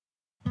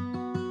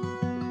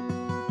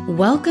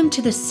Welcome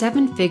to the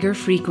 7-Figure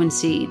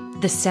Frequency,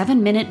 the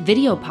 7-minute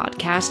video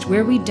podcast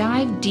where we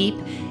dive deep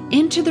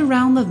into the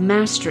realm of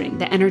mastering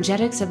the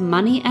energetics of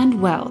money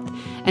and wealth,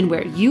 and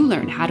where you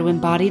learn how to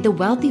embody the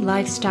wealthy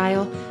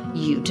lifestyle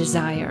you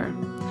desire.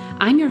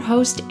 I'm your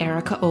host,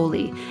 Erika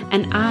Oley,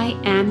 and I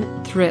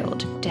am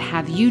thrilled to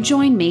have you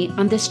join me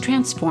on this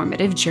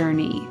transformative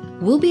journey.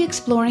 We'll be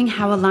exploring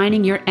how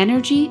aligning your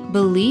energy,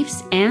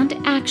 beliefs, and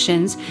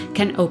actions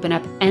can open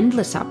up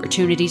endless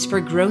opportunities for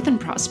growth and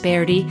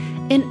prosperity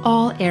in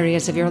all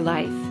areas of your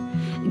life.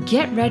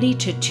 Get ready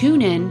to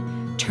tune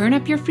in, turn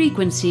up your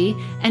frequency,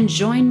 and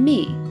join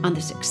me on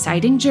this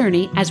exciting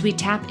journey as we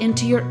tap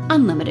into your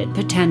unlimited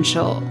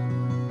potential.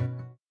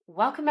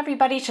 Welcome,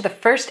 everybody, to the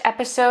first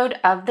episode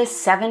of the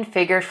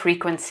 7-Figure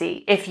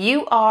Frequency. If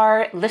you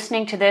are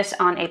listening to this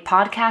on a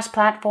podcast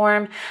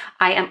platform,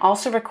 I am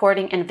also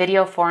recording in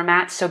video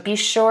format, so be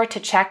sure to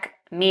check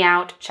me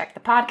out, check the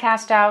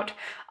podcast out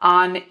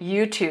on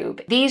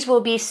YouTube. These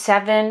will be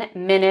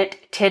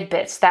 7-minute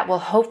tidbits that will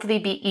hopefully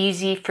be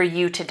easy for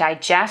you to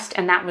digest,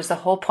 and that was the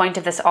whole point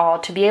of this all,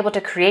 to be able to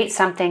create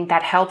something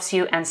that helps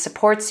you and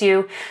supports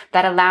you,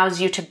 that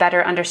allows you to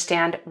better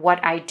understand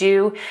what I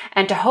do,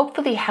 and to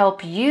hopefully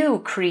help you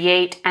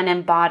create and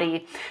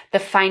embody the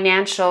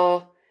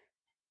financial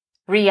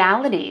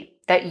reality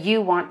that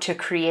you want to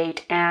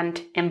create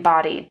and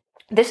embody.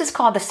 This is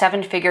called the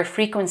 7-Figure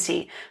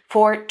Frequency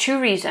for two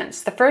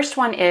reasons. The first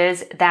one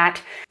is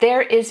that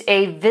there is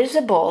a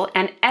visible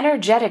and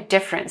energetic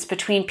difference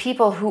between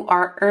people who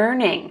are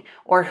earning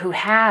or who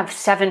have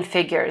 7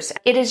 figures.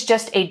 It is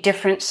just a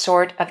different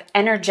sort of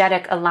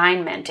energetic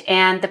alignment.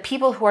 And the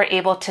people who are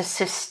able to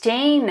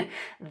sustain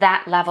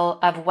that level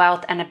of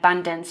wealth and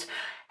abundance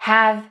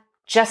have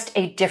just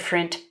a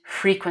different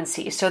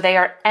frequency. So they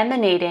are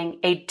emanating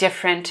a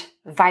different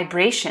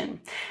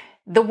vibration.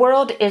 The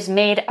world is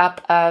made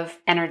up of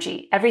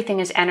energy. Everything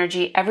is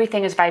energy.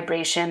 Everything is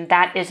vibration.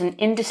 That is an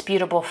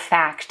indisputable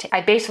fact.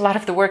 I base a lot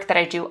of the work that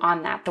I do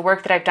on that. The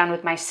work that I've done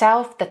with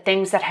myself, the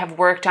things that have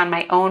worked on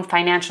my own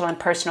financial and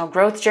personal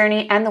growth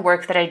journey, and the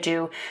work that I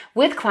do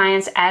with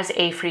clients as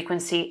a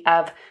frequency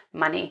of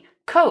money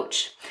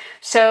coach.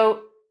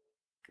 So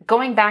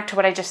going back to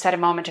what I just said a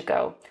moment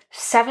ago,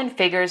 7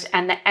 figures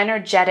and the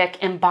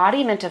energetic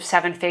embodiment of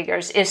 7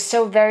 figures is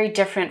so very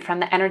different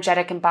from the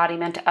energetic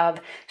embodiment of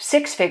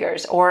 6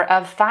 figures or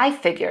of 5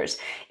 figures.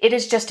 It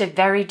is just a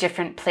very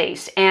different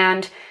place.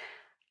 And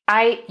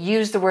I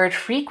use the word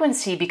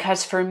frequency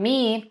because for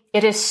me,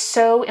 it is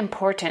so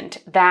important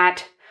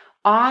that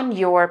on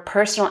your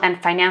personal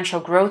and financial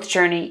growth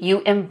journey,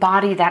 you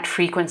embody that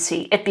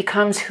frequency. It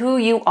becomes who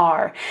you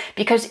are.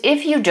 Because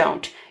if you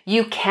don't,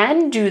 you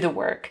can do the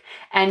work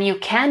and you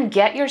can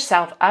get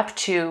yourself up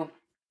to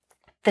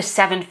the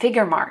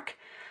 7-figure mark,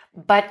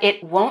 but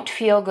it won't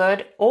feel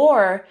good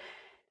or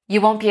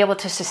you won't be able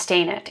to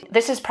sustain it.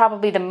 This is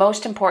probably the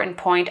most important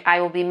point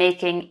I will be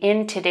making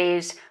in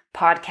today's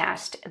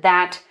podcast,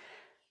 that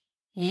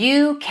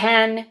you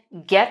can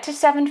get to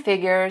 7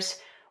 figures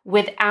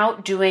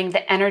without doing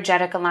the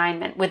energetic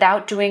alignment,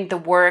 without doing the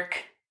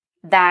work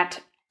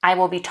that I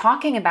will be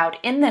talking about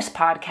in this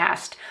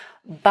podcast,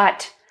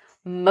 but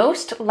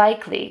most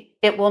likely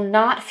it will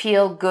not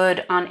feel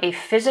good on a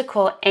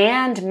physical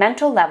and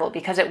mental level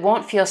because it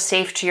won't feel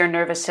safe to your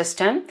nervous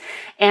system.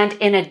 And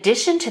in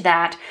addition to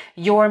that,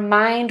 your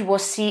mind will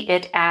see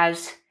it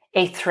as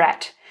a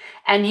threat.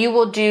 And you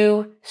will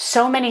do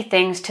so many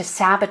things to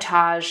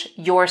sabotage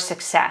your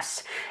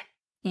success.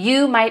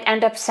 You might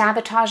end up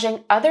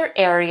sabotaging other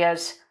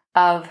areas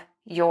of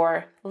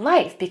your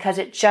life because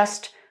it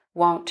just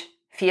won't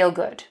feel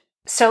good.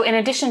 So in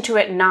addition to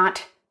it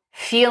not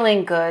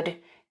feeling good,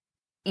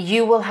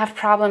 you will have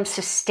problems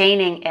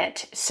sustaining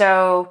it.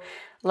 So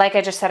like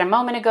I just said a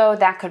moment ago,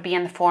 that could be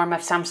in the form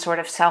of some sort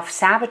of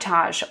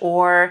self-sabotage,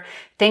 or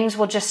things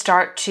will just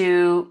start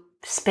to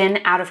spin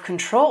out of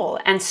control.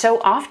 And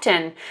so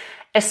often,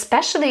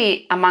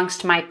 especially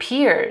amongst my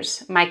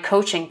peers, my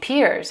coaching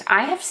peers,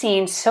 I have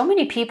seen so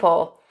many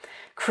people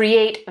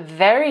create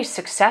very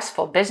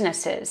successful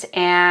businesses.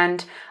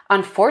 And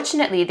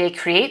unfortunately, they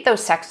create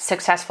those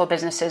successful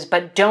businesses,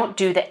 but don't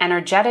do the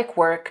energetic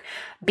work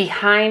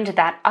behind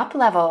that up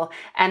level,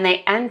 and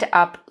they end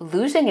up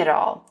losing it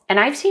all. And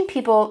I've seen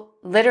people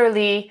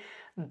literally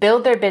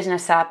build their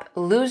business up,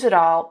 lose it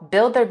all,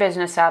 build their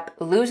business up,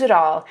 lose it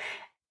all.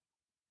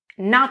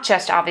 Not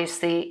just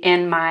obviously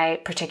in my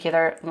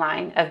particular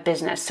line of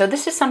business. So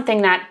this is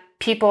something that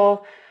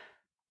people,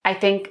 I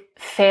think,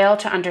 fail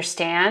to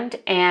understand.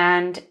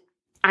 And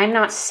I'm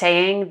not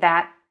saying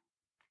that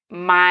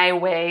my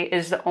way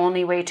is the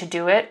only way to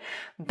do it,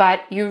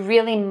 but you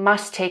really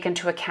must take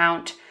into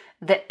account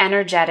the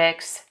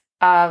energetics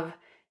of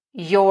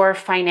your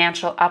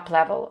financial up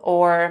level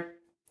or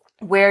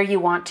where you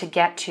want to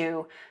get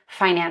to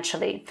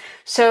financially.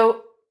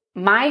 So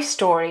my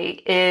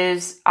story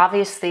is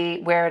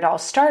obviously where it all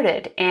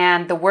started,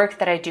 and the work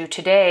that I do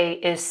today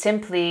is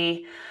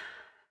simply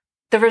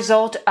the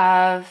result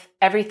of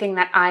everything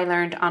that I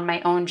learned on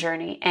my own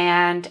journey.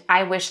 And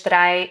I wish that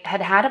I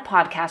had had a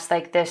podcast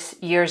like this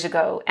years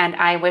ago. And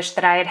I wish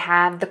that I had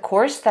had the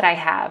course that I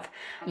have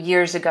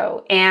years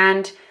ago.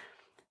 And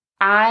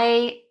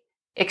I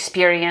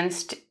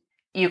experienced,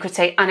 you could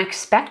say,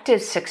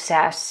 unexpected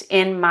success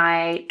in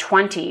my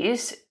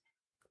 20s,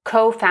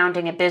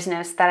 co-founding a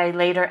business that I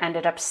later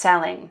ended up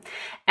selling.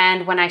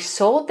 And when I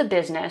sold the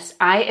business,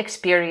 I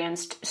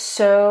experienced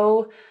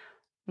so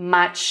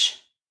much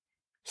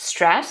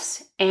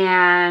stress,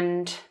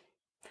 and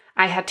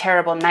I had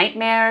terrible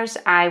nightmares.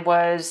 I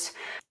was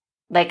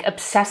like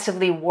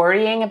obsessively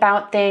worrying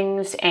about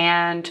things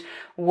and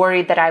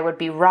worried that I would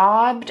be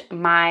robbed.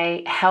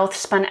 My health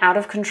spun out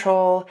of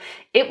control.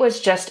 It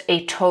was just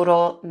a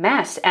total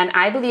mess. And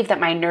I believe that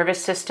my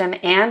nervous system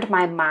and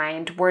my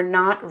mind were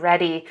not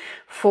ready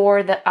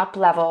for the up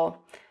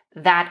level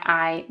that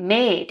I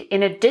made.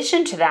 In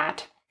addition to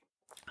that,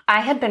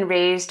 I had been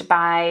raised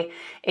by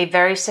a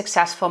very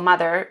successful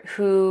mother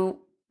who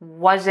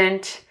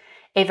wasn't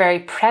a very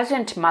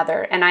present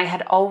mother, and I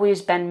had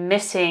always been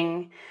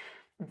missing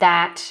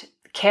that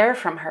care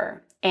from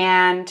her.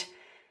 And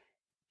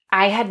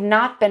I had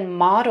not been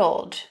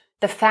modeled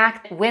the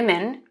fact that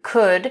women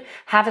could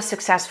have a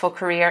successful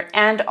career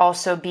and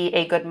also be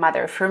a good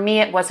mother. For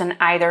me, it was an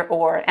either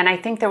or. And I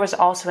think there was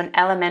also an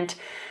element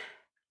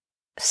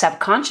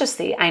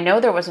subconsciously, I know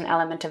there was an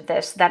element of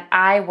this, that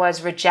I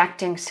was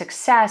rejecting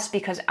success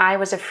because I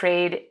was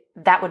afraid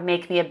that would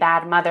make me a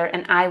bad mother,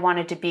 and I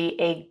wanted to be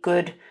a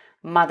good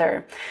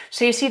mother.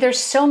 So you see, there's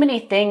so many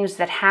things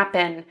that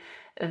happen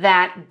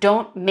that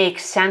don't make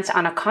sense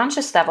on a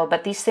conscious level,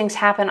 but these things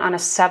happen on a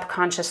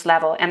subconscious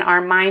level, and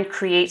our mind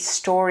creates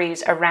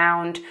stories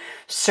around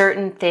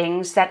certain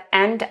things that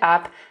end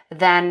up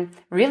then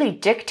really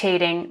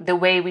dictating the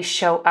way we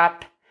show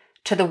up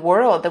to the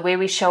world, the way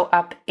we show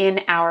up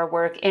in our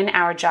work, in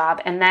our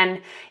job, and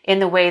then in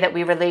the way that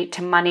we relate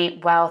to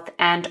money, wealth,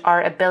 and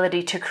our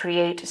ability to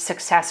create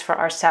success for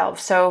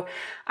ourselves. So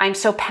I'm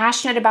so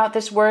passionate about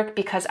this work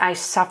because I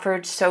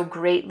suffered so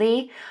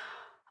greatly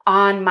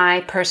on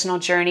my personal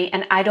journey,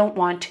 and I don't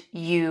want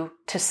you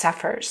to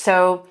suffer.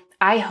 So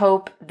I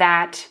hope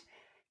that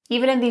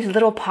even in these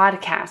little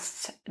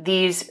podcasts,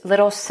 these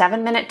little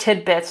 7-minute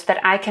tidbits, that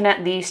I can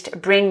at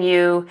least bring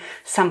you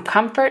some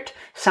comfort,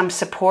 some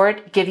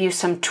support, give you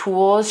some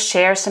tools,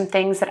 share some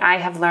things that I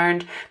have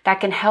learned that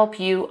can help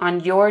you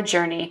on your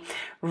journey,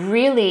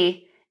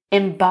 really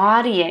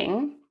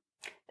embodying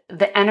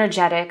the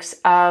energetics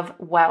of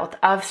wealth,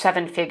 of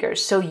 7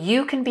 figures. So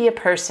you can be a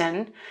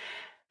person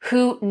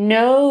who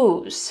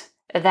knows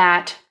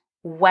that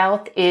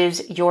wealth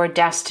is your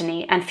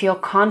destiny and feel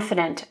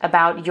confident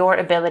about your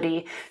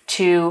ability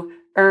to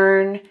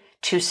earn,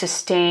 to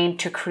sustain,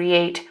 to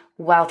create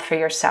wealth for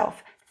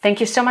yourself. Thank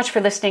you so much for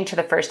listening to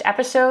the first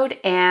episode,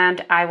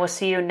 and I will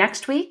see you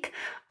next week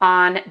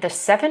on the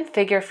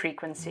 7-figure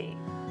frequency.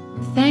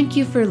 Thank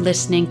you for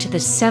listening to the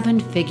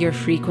 7-figure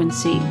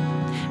frequency.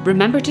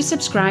 Remember to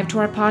subscribe to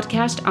our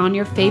podcast on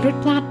your favorite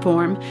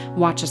platform,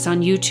 watch us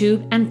on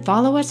YouTube, and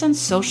follow us on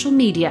social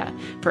media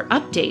for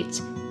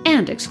updates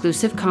and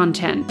exclusive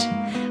content.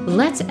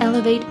 Let's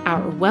elevate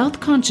our wealth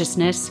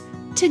consciousness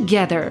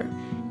together.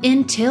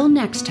 Until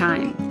next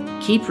time,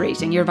 keep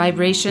raising your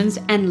vibrations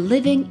and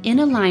living in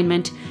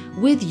alignment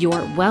with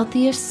your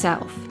wealthiest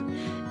self.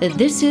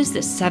 This is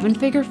the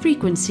 7-figure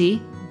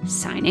frequency,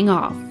 signing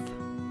off.